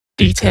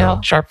detail,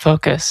 sharp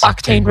focus,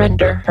 octane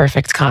render,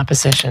 perfect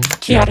composition,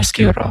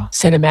 chiaroscuro,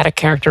 cinematic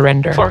character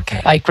render,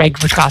 4K, by Greg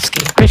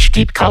Rutkowski, rich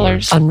deep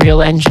colors,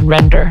 Unreal Engine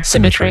render,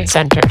 symmetry,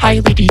 center,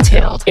 highly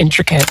detailed,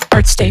 intricate,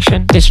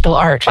 ArtStation, digital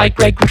art, by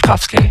Greg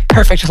Rutkowski,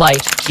 perfect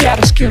light,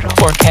 chiaroscuro,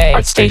 4K,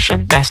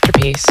 ArtStation,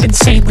 masterpiece,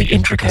 insanely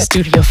intricate,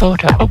 studio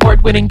photo,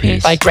 award-winning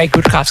piece, by Greg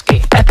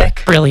Rutkowski,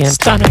 epic, brilliant,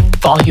 stunning,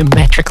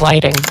 volumetric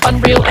lighting,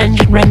 Unreal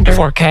Engine render,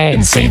 4K,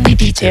 insanely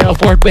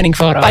detailed, award-winning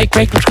photo, by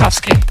Greg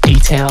Rutkowski,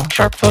 detail,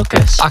 sharp focus,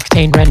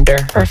 octane render,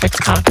 perfect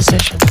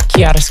composition,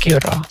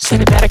 chiaroscuro,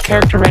 cinematic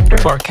character render,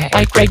 4K,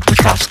 by Greg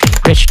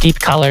Rutkowski, rich deep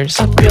colors,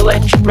 Unreal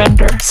Engine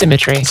render,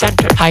 symmetry,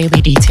 center,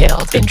 highly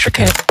detailed,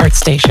 intricate,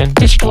 ArtStation,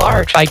 digital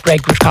art, by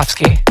Greg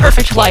Rutkowski,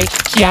 perfect light,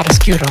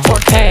 chiaroscuro,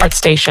 4K,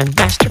 ArtStation,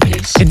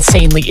 masterpiece,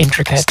 insanely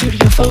intricate,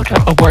 studio photo,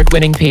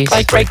 award-winning piece,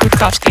 by Greg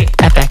Rutkowski,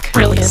 epic,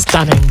 brilliant,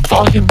 stunning,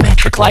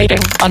 volumetric lighting,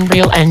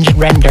 Unreal Engine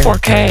render,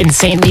 4K,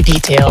 insanely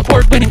detailed,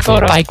 award-winning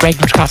photo, by Greg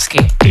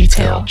Rutkowski,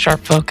 detail,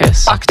 sharp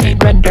focus,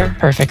 octane render,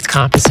 perfect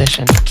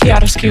composition,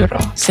 chiaroscuro,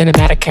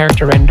 cinematic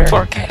character render,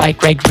 4K, by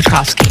Greg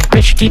Rutkowski,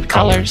 rich deep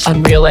colors,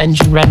 Unreal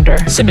Engine render,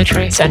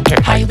 symmetry, center,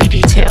 highly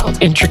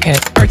detailed, intricate,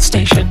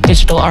 ArtStation,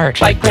 digital art,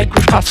 by Greg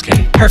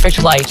Rutkowski,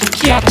 perfect light,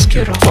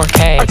 chiaroscuro,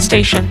 4K,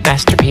 ArtStation,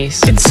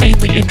 masterpiece,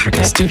 insanely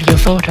intricate, studio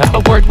photo,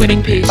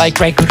 award-winning piece, by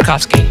Greg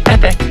Rutkowski,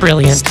 epic,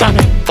 brilliant,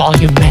 stunning,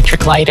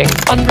 volumetric lighting,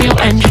 Unreal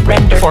Engine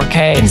render,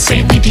 4K,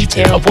 insanely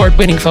detailed,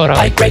 award-winning photo,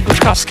 by Greg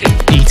Rutkowski,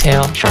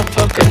 detail, sharp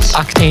focus,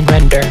 octane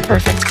render,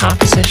 perfect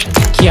composition,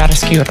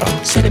 chiaroscuro,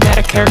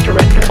 cinematic character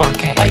render,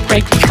 4K, by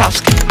Greg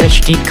Rutkowski,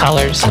 rich deep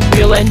colors,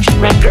 Unreal Engine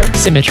render,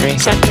 symmetry,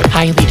 center,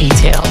 highly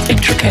detailed,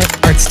 intricate,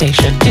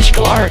 ArtStation,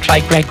 digital art, by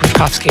Greg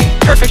Rutkowski,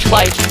 perfect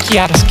light,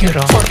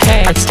 chiaroscuro,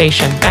 4K,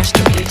 ArtStation,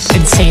 masterpiece,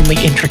 insanely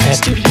intricate,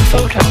 studio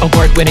photo,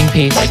 award-winning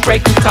piece, by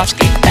Greg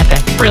Rutkowski,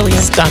 epic,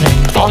 brilliant, stunning,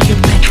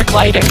 volumetric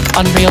lighting,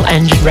 Unreal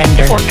Engine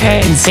render,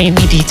 4K,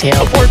 insanely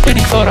detailed,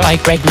 award-winning photo, by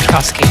Greg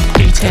Rutkowski,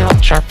 detail,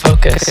 sharp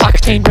focus,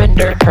 octane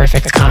render,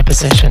 perfect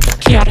composition,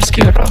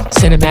 chiaroscuro,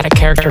 cinematic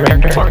character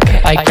render,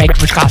 4K, by Greg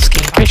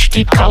Rutkowski, rich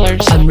deep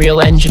colors,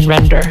 Unreal Engine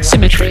render,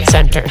 symmetry,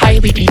 center,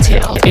 highly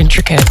detailed,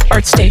 intricate,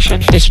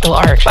 ArtStation, digital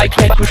art, by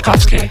Greg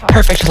Rutkowski,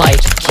 perfect light,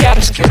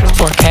 chiaroscuro,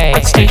 4K,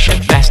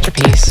 ArtStation,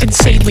 masterpiece,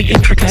 insanely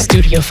intricate,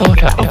 studio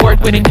photo,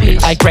 award-winning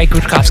piece, by Greg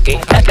Rutkowski,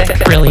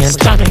 epic, brilliant,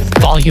 stunning,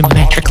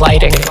 volumetric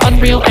lighting,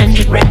 Unreal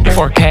Engine render,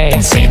 4K,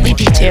 insanely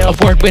detailed,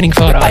 award-winning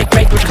photo, by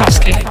Greg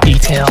Rutkowski,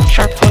 detail,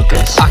 sharp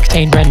focus,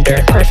 octane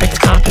render, perfect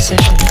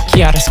composition,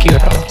 chiaroscuro,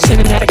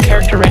 cinematic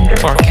character render,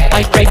 4K,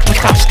 by Greg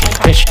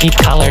Rutkowski, rich deep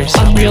colors,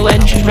 Unreal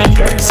Engine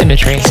render,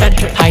 symmetry,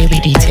 center, highly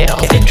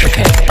detailed,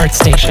 intricate,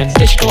 ArtStation,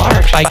 digital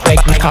art, by Greg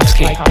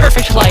Rutkowski,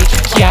 perfect light,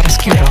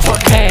 chiaroscuro,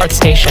 4K,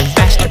 ArtStation,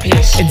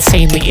 masterpiece,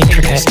 insanely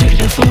intricate,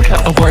 studio photo,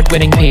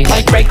 award-winning piece,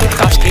 by Greg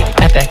Rutkowski,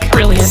 epic,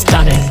 brilliant,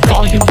 stunning,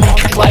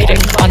 volumetric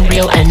lighting,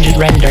 Unreal Engine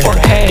render,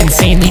 4K,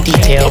 insanely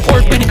detailed,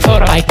 award-winning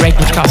photo, by Greg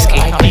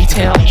Rutkowski,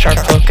 detail, sharp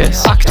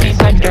focus, octane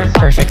render,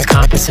 perfect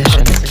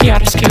composition,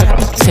 chiaroscuro,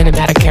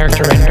 cinematic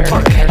character render,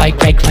 4K, by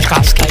Greg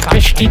Rutkowski,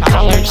 rich deep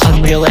colors,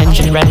 Unreal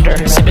Engine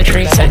render,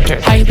 symmetry, center,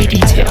 highly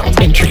detailed,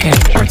 intricate,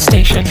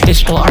 ArtStation,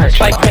 digital art,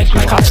 by Greg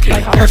Rutkowski,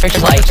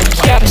 perfect light,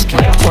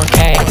 chiaroscuro,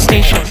 4K,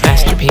 ArtStation,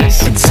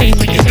 masterpiece,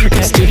 insanely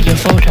intricate, studio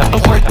photo,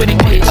 award-winning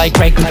piece, by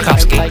Greg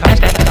Rutkowski,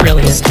 epic,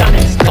 brilliant,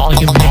 stunning,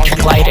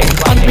 volumetric lighting,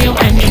 Unreal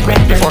Engine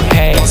render,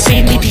 4K,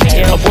 insanely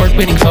detailed,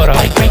 award-winning photo,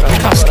 by Greg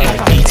Rutkowski,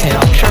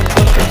 detail, sharp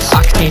focus,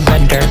 octane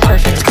render,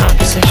 perfect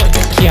composition,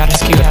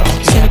 chiaroscuro,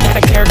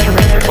 cinematic character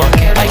render,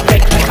 4K, by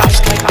Greg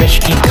Rutkowski, rich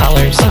deep